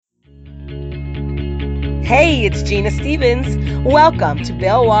Hey, it's Genia Stevens. Welcome to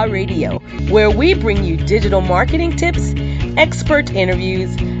Belwah Radio, where we bring you digital marketing tips, expert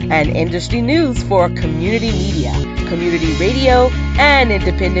interviews, and industry news for community media, community radio, and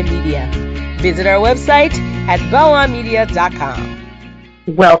independent media. Visit our website at belwahmedia.com.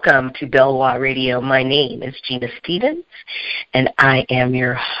 Welcome to Belwah Radio. My name is Genia Stevens, and I am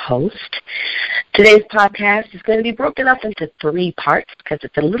your host. Today's podcast is going to be broken up into 3 parts because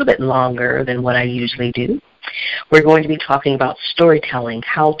it's a little bit longer than what I usually do. We're going to be talking about storytelling,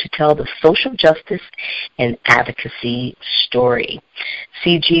 how to tell the social justice and advocacy story.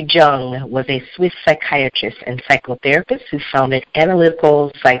 C.G. Jung was a Swiss psychiatrist and psychotherapist who founded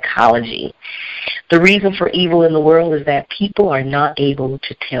analytical psychology. The reason for evil in the world is that people are not able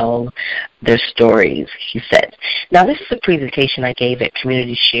to tell their stories, he said. Now, this is a presentation I gave at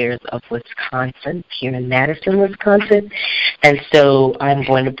Community Shares of Wisconsin, here in Madison, Wisconsin. And so I'm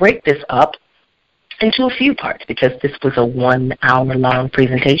going to break this up into a few parts because this was a 1-hour-long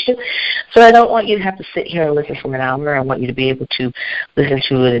presentation. So I don't want you to have to sit here and listen for an hour. I want you to be able to listen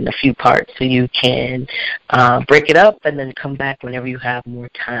to it in a few parts so you can break it up and then come back whenever you have more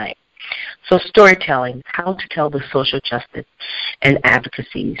time. So storytelling, how to tell the social justice and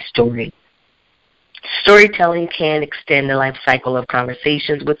advocacy story. Storytelling can extend the life cycle of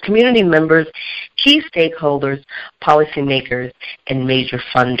conversations with community members, key stakeholders, policymakers, and major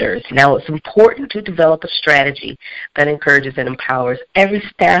funders. Now, it's important to develop a strategy that encourages and empowers every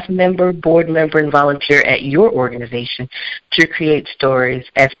staff member, board member, and volunteer at your organization to create stories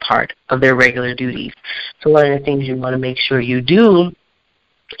as part of their regular duties. So one of the things you want to make sure you do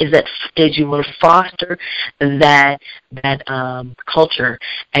is you want to foster that culture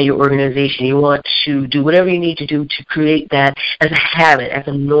at your organization. You want to do whatever you need to do to create that as a habit, as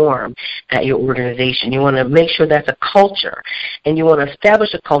a norm at your organization. You want to make sure that's a culture, and you want to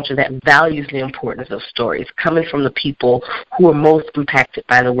establish a culture that values the importance of stories coming from the people who are most impacted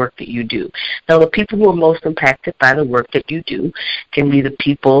by the work that you do. Now, the people who are most impacted by the work that you do can be the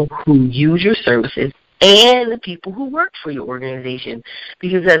people who use your services and the people who work for your organization.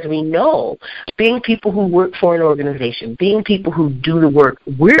 Because as we know, being people who work for an organization, being people who do the work,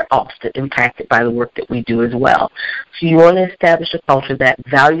 we're often impacted by the work that we do as well. So you want to establish a culture that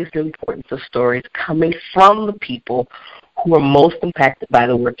values the importance of stories coming from the people who are most impacted by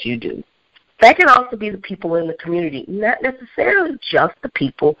the work you do. That can also be the people in the community, not necessarily just the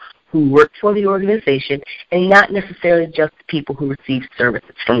people who work for the organization and not necessarily just the people who receive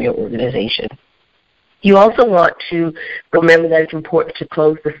services from your organization. You also want to remember that it's important to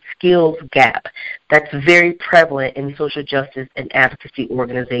close the skills gap that's very prevalent in social justice and advocacy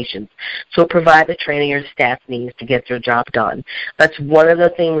organizations. So provide the training your staff needs to get their job done. That's one of the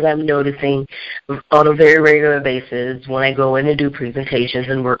things I'm noticing on a very regular basis when I go in and do presentations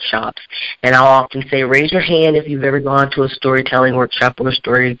and workshops. And I'll often say, raise your hand if you've ever gone to a storytelling workshop or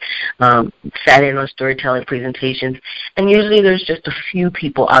sat in on storytelling presentations. And usually there's just a few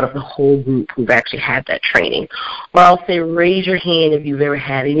people out of the whole group who've actually had that training. Or I'll say, raise your hand if you've ever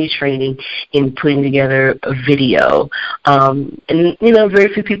had any training in putting together a video. And,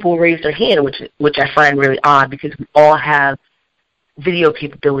 very few people raise their hand, which I find really odd because we all have video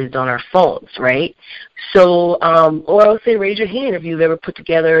capabilities on our phones, right? So, or I'll say raise your hand if you've ever put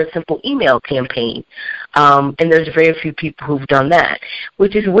together a simple email campaign. And there's very few people who've done that,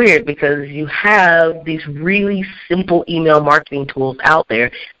 which is weird because you have these really simple email marketing tools out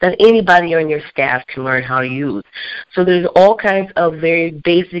there that anybody on your staff can learn how to use. So there's all kinds of very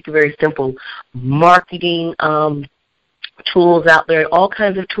basic, very simple marketing tools out there, all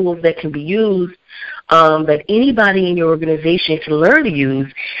kinds of tools that can be used that anybody in your organization can learn to use,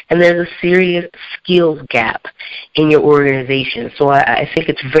 and there's a serious skills gap in your organization. So I think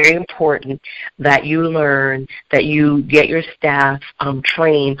it's very important that you learn, that you get your staff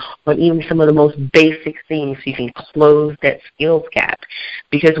trained on even some of the most basic things so you can close that skills gap.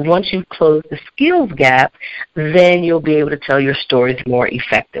 Because once you close the skills gap, then you'll be able to tell your stories more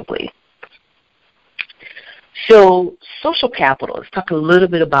effectively. So social capital, let's talk a little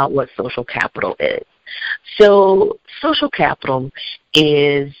bit about what social capital is. So social capital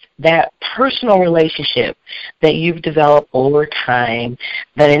is that personal relationship that you've developed over time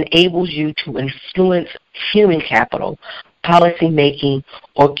that enables you to influence human capital, policy making,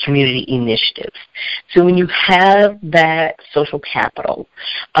 or community initiatives. So when you have that social capital,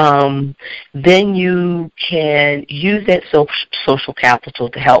 then you can use that social capital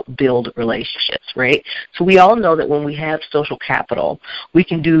to help build relationships, right? So we all know that when we have social capital, we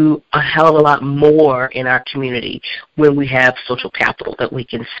can do a hell of a lot more in our community when we have social capital that we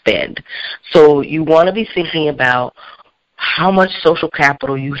can spend. So you want to be thinking about how much social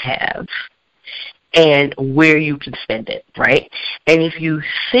capital you have and where you can spend it, right? And if you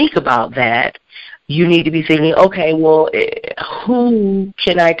think about that, you need to be thinking, okay, well, who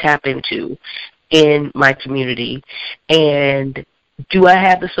can I tap into in my community, and do I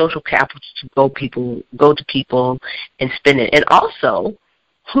have the social capital to go to people and spend it? And also,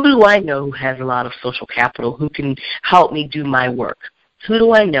 who do I know who has a lot of social capital who can help me do my work? Who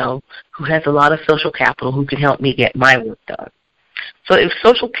do I know who has a lot of social capital who can help me get my work done? So if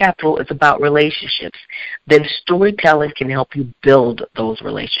social capital is about relationships, then storytelling can help you build those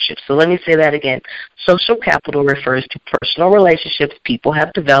relationships. So let me say that again. Social capital refers to personal relationships people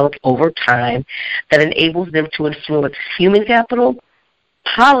have developed over time that enables them to influence human capital,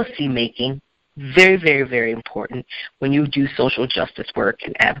 policy making, very, very, very important when you do social justice work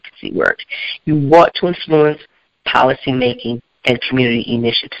and advocacy work. You want to influence policy making and community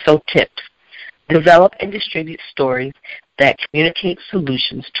initiatives. So tips: develop and distribute stories that communicate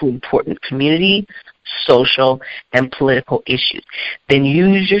solutions to important community, social, and political issues. Then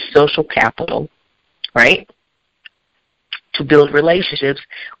use your social capital, right, to build relationships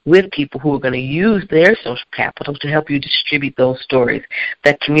with people who are going to use their social capital to help you distribute those stories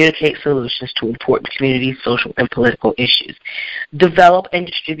that communicate solutions to important community, social, and political issues. Develop and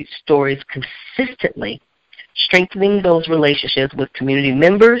distribute stories consistently, strengthening those relationships with community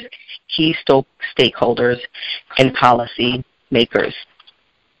members, key stakeholders, and policy makers.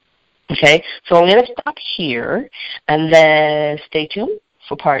 Okay, so I'm going to stop here, and then stay tuned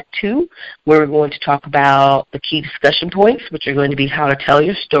for part 2, where we're going to talk about the key discussion points, which are going to be how to tell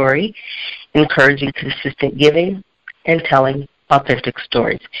your story, encouraging consistent giving, and telling authentic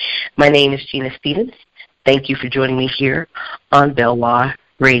stories. My name is Genia Stevens. Thank you for joining me here on Belwah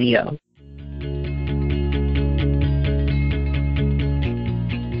Radio.